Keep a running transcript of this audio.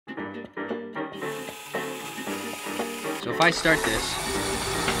So if I start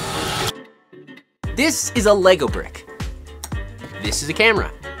this is a Lego brick. This is a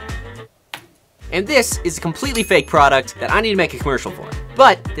camera. And this is a completely fake product that I need to make a commercial for.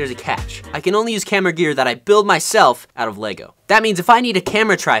 But there's a catch. I can only use camera gear that I build myself out of Lego. That means if I need a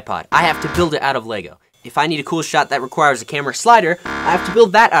camera tripod, I have to build it out of Lego. If I need a cool shot that requires a camera slider, I have to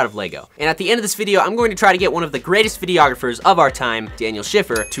build that out of Lego. And at the end of this video, I'm going to try to get one of the greatest videographers of our time, Daniel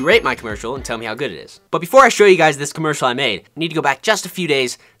Schiffer, to rate my commercial and tell me how good it is. But before I show you guys this commercial I made, I need to go back just a few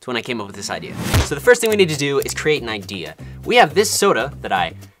days to when I came up with this idea. So the first thing we need to do is create an idea. We have this soda that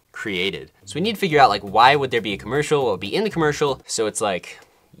I created. So we need to figure out like why would there be a commercial, what would be in the commercial. So it's like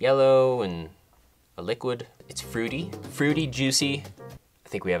yellow and a liquid. It's fruity, juicy. I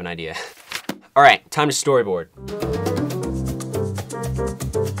think we have an idea. All right, time to storyboard.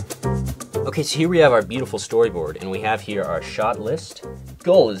 Okay, so here we have our beautiful storyboard, and we have here our shot list.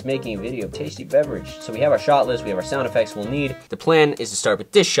 Goal is making a video of tasty beverage. So we have our shot list, we have our sound effects we'll need. The plan is to start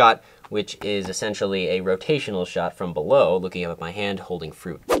with this shot, which is essentially a rotational shot from below, looking up at my hand holding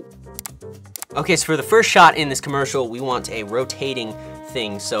fruit. Okay, so for the first shot in this commercial, we want a rotating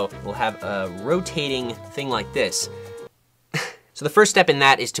thing. So we'll have a rotating thing like this. So the first step in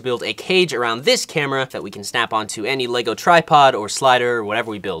that is to build a cage around this camera that we can snap onto any Lego tripod or slider or whatever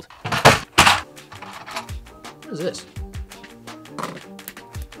we build. What is this?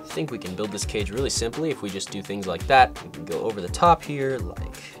 I think we can build this cage really simply if we just do things like that. We can go over the top here,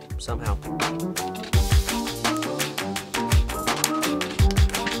 like somehow.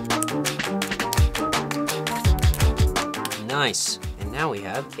 Nice. Now we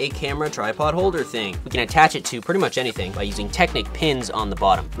have a camera tripod holder thing. We can attach it to pretty much anything by using Technic pins on the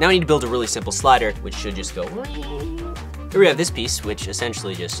bottom. Now we need to build a really simple slider, which should just go. Here we have this piece, which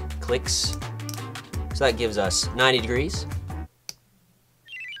essentially just clicks. So that gives us 90 degrees.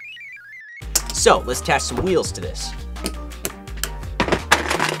 So let's attach some wheels to this.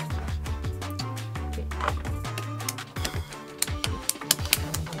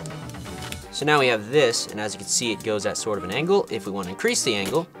 So now we have this, and as you can see, it goes at sort of an angle. If we want to increase the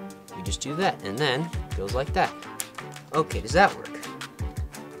angle, we just do that, and then it goes like that. Okay, does that work?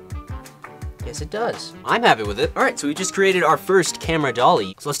 Yes, it does. I'm happy with it. All right, so we just created our first camera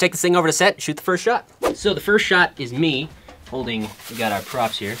dolly. So let's take this thing over to set and shoot the first shot. So the first shot is me holding, we got our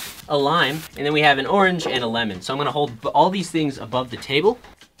props here, a lime, and then we have an orange and a lemon. So I'm gonna hold all these things above the table.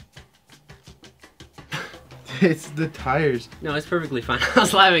 It's the tires. No, it's perfectly fine. I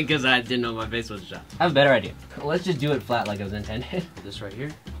was laughing because I didn't know my face was shot. I have a better idea. Let's just do it flat like it was intended. This right here,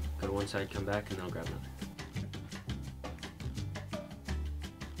 go to one side, come back, and then I'll grab another.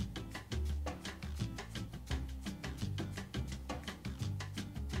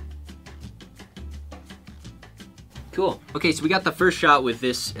 Cool. Okay, so we got the first shot with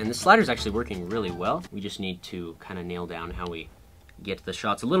this, and the slider's actually working really well. We just need to kind of nail down how we get the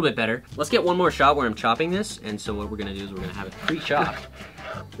shots a little bit better. Let's get one more shot where I'm chopping this, and so what we're gonna do is we're gonna have it pre-chopped.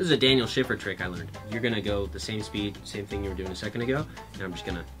 This is a Daniel Schiffer trick I learned. You're gonna go the same speed, same thing you were doing a second ago, and I'm just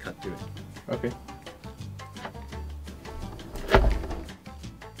gonna cut through it. Okay.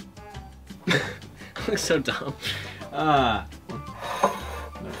 Looks so dumb.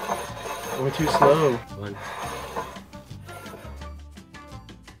 We're too slow. One.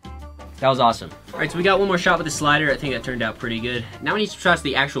 That was awesome. All right, so we got one more shot with the slider. I think that turned out pretty good. Now we need some shots of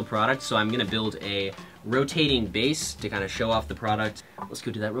the actual product, so I'm gonna build a rotating base to kind of show off the product. Let's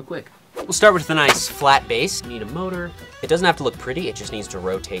go do that real quick. We'll start with a nice flat base. We need a motor. It doesn't have to look pretty, it just needs to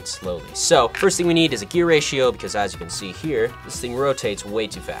rotate slowly. So first thing we need is a gear ratio, because as you can see here, this thing rotates way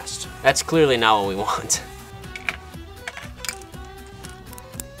too fast. That's clearly not what we want.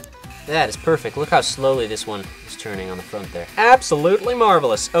 That is perfect. Look how slowly this one is turning on the front there. Absolutely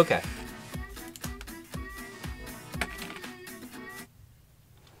marvelous. Okay.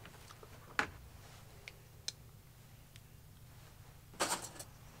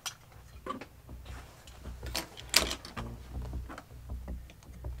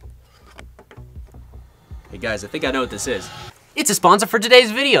 Hey guys, I think I know what this is. It's a sponsor for today's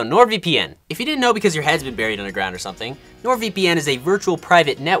video, NordVPN. If you didn't know because your head's been buried underground or something, NordVPN is a virtual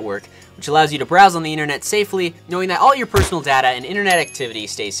private network which allows you to browse on the internet safely, knowing that all your personal data and internet activity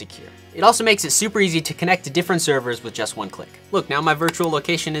stays secure. It also makes it super easy to connect to different servers with just one click. Look, now my virtual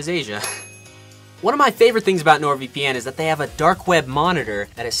location is Asia. One of my favorite things about NordVPN is that they have a dark web monitor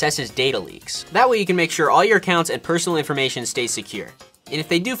that assesses data leaks. That way you can make sure all your accounts and personal information stay secure. And if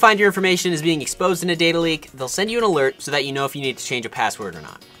they do find your information is being exposed in a data leak, they'll send you an alert so that you know if you need to change a password or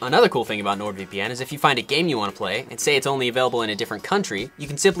not. Another cool thing about NordVPN is if you find a game you want to play, and say it's only available in a different country, you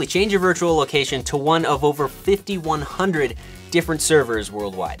can simply change your virtual location to one of over 5,100 different servers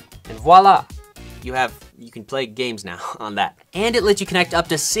worldwide. And voila! you can play games now on that. And it lets you connect up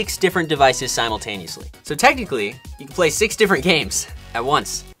to 6 different devices simultaneously. So technically, you can play 6 different games at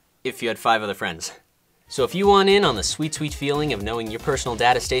once if you had 5 other friends. So if you want in on the sweet, sweet feeling of knowing your personal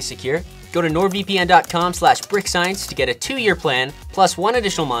data stays secure, go to nordvpn.com/brickscience to get a 2-year plan plus 1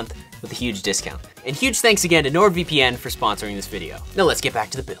 additional month with a huge discount. And huge thanks again to NordVPN for sponsoring this video. Now let's get back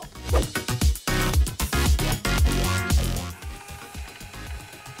to the build.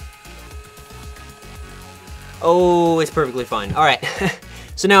 Oh, it's perfectly fine. All right,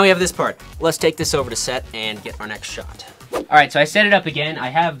 so now we have this part. Let's take this over to set and get our next shot. All right, so I set it up again. I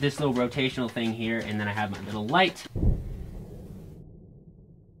have this little rotational thing here, and then I have my little light.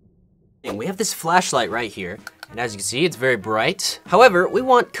 And we have this flashlight right here, and as you can see, it's very bright. However, we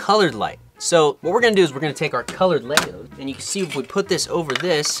want colored light. So what we're gonna do is we're gonna take our colored Legos, and you can see if we put this over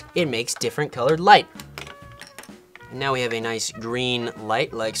this, it makes different colored light. And now we have a nice green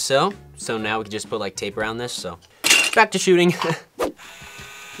light like so. So now we can just put like tape around this, so. Back to shooting.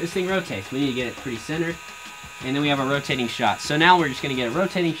 This thing rotates, we need to get it pretty centered. And then we have a rotating shot. So now we're just gonna get a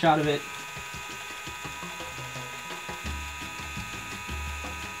rotating shot of it.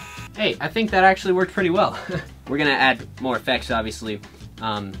 Hey, I think that actually worked pretty well. We're gonna add more effects, obviously,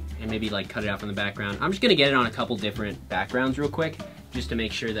 and maybe like cut it out from the background. I'm just gonna get it on a couple different backgrounds real quick, just to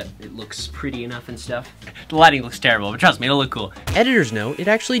make sure that it looks pretty enough and stuff. The lighting looks terrible, but trust me, it'll look cool. Editor's note, it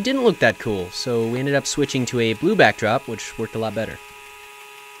actually didn't look that cool, so we ended up switching to a blue backdrop, which worked a lot better.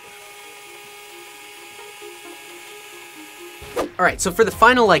 All right, so for the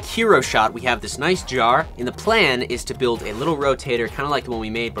final like hero shot, we have this nice jar, and the plan is to build a little rotator, kind of like the one we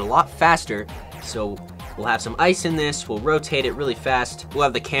made, but a lot faster. So we'll have some ice in this, we'll rotate it really fast. We'll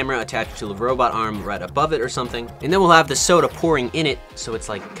have the camera attached to the robot arm right above it or something. And then we'll have the soda pouring in it, so it's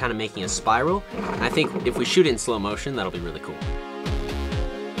like kind of making a spiral. And I think if we shoot it in slow motion, that'll be really cool.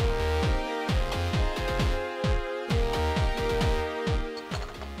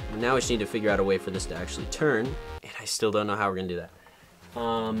 Now we just need to figure out a way for this to actually turn, and I still don't know how we're gonna do that.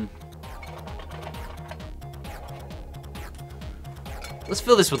 Let's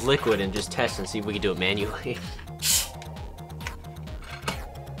fill this with liquid and just test and see if we can do it manually.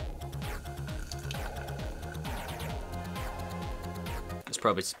 It's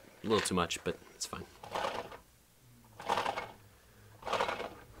probably a little too much, but it's fine.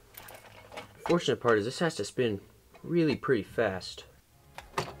 Fortunate part is this has to spin really pretty fast.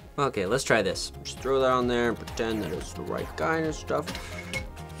 Okay, let's try this. Just throw that on there and pretend that it's the right kind of stuff.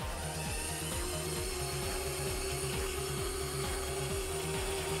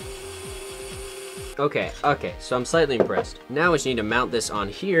 Okay, so I'm slightly impressed. Now we just need to mount this on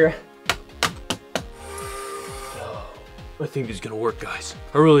here. I think this is gonna work, guys.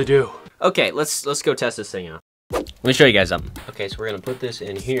 I really do. Okay, let's go test this thing out. Let me show you guys something. Okay, so we're gonna put this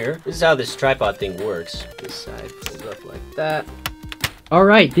in here. This is how this tripod thing works. This side folds up like that. All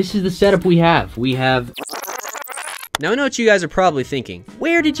right, this is the setup we have. Now I know what you guys are probably thinking.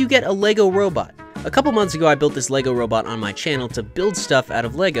 Where did you get a Lego robot? A couple months ago, I built this Lego robot on my channel to build stuff out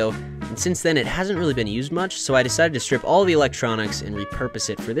of Lego, and since then it hasn't really been used much, so I decided to strip all the electronics and repurpose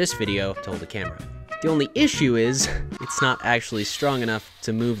it for this video to hold the camera. The only issue is, it's not actually strong enough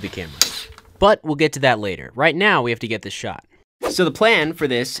to move the camera. But we'll get to that later. Right now, we have to get this shot. So the plan for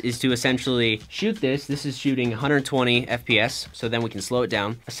this is to essentially shoot this. This is shooting 120 FPS, so then we can slow it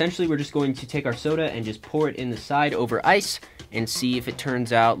down. Essentially, we're just going to take our soda and just pour it in the side over ice and see if it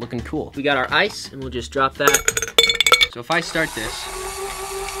turns out looking cool. We got our ice, and we'll just drop that. So if I start this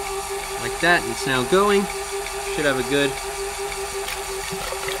like that, and it's now going, should have a good...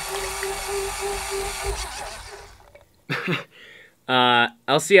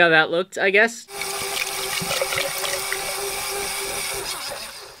 I'll see how that looked, I guess.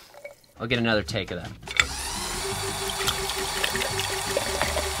 I'll get another take of that.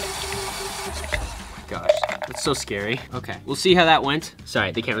 Gosh, that's so scary. Okay, we'll see how that went.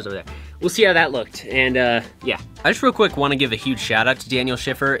 Sorry, the camera's over there. We'll see how that looked, and yeah. I just real quick want to give a huge shout out to Daniel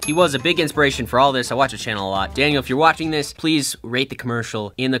Schiffer. He was a big inspiration for all this. I watch his channel a lot. Daniel, if you're watching this, please rate the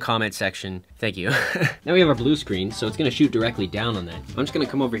commercial in the comment section. Thank you. Now we have our blue screen, so it's gonna shoot directly down on that. I'm just gonna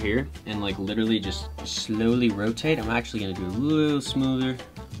come over here and like literally just slowly rotate. I'm actually gonna do it a little smoother.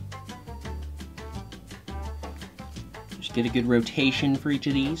 Get a good rotation for each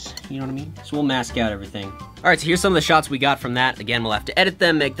of these, you know what I mean? So we'll mask out everything. All right, so here's some of the shots we got from that. Again, we'll have to edit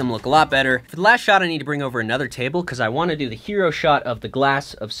them, make them look a lot better. For the last shot, I need to bring over another table because I want to do the hero shot of the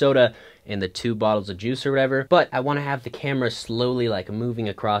glass of soda and the 2 bottles of juice or whatever, but I want to have the camera slowly like moving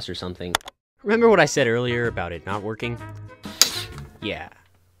across or something. Remember what I said earlier about it not working? Yeah,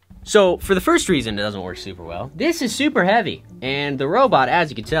 So for the first reason it doesn't work super well, this is super heavy, and the robot, as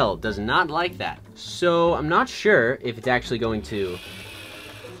you can tell, does not like that. So I'm not sure if it's actually going to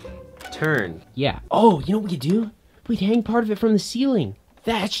turn. Yeah. Oh, you know what we could do? We'd hang part of it from the ceiling.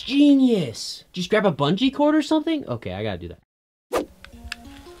 That's genius. Just grab a bungee cord or something? Okay, I gotta do that.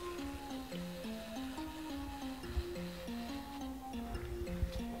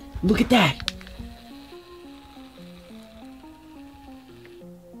 Look at that.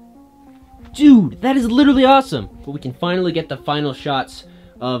 Dude, that is literally awesome. But we can finally get the final shots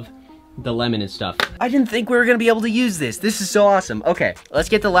of the lemon and stuff. I didn't think we were gonna be able to use this. This is so awesome. Okay, let's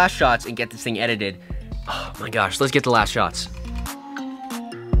get the last shots and get this thing edited. Oh my gosh, let's get the last shots.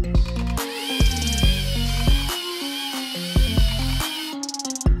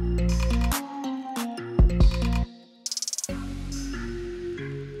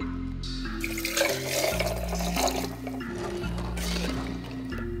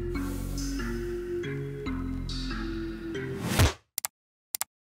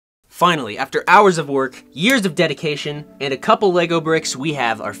 Finally, after hours of work, years of dedication, and a couple Lego bricks, we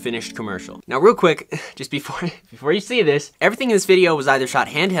have our finished commercial. Now real quick, just before you see this, everything in this video was either shot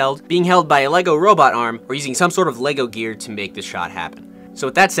handheld, being held by a Lego robot arm, or using some sort of Lego gear to make this shot happen. So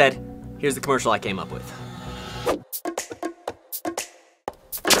with that said, here's the commercial I came up with.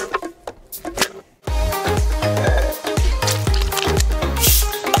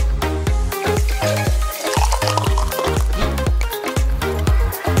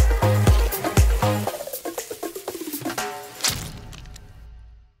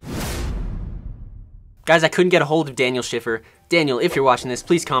 Guys, I couldn't get a hold of Daniel Schiffer. Daniel, if you're watching this,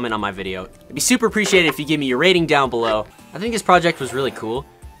 please comment on my video. It'd be super appreciated if you give me your rating down below. I think this project was really cool.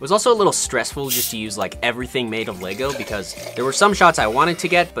 It was also a little stressful just to use like everything made of Lego because there were some shots I wanted to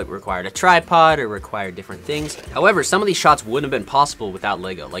get but required a tripod or required different things. However, some of these shots wouldn't have been possible without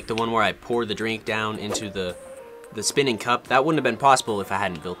Lego, like the one where I pour the drink down into the spinning cup. That wouldn't have been possible if I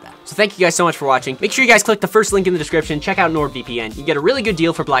hadn't built that. So thank you guys so much for watching. Make sure you guys click the first link in the description. Check out NordVPN. You can get a really good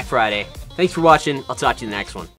deal for Black Friday. Thanks for watching. I'll talk to you in the next one.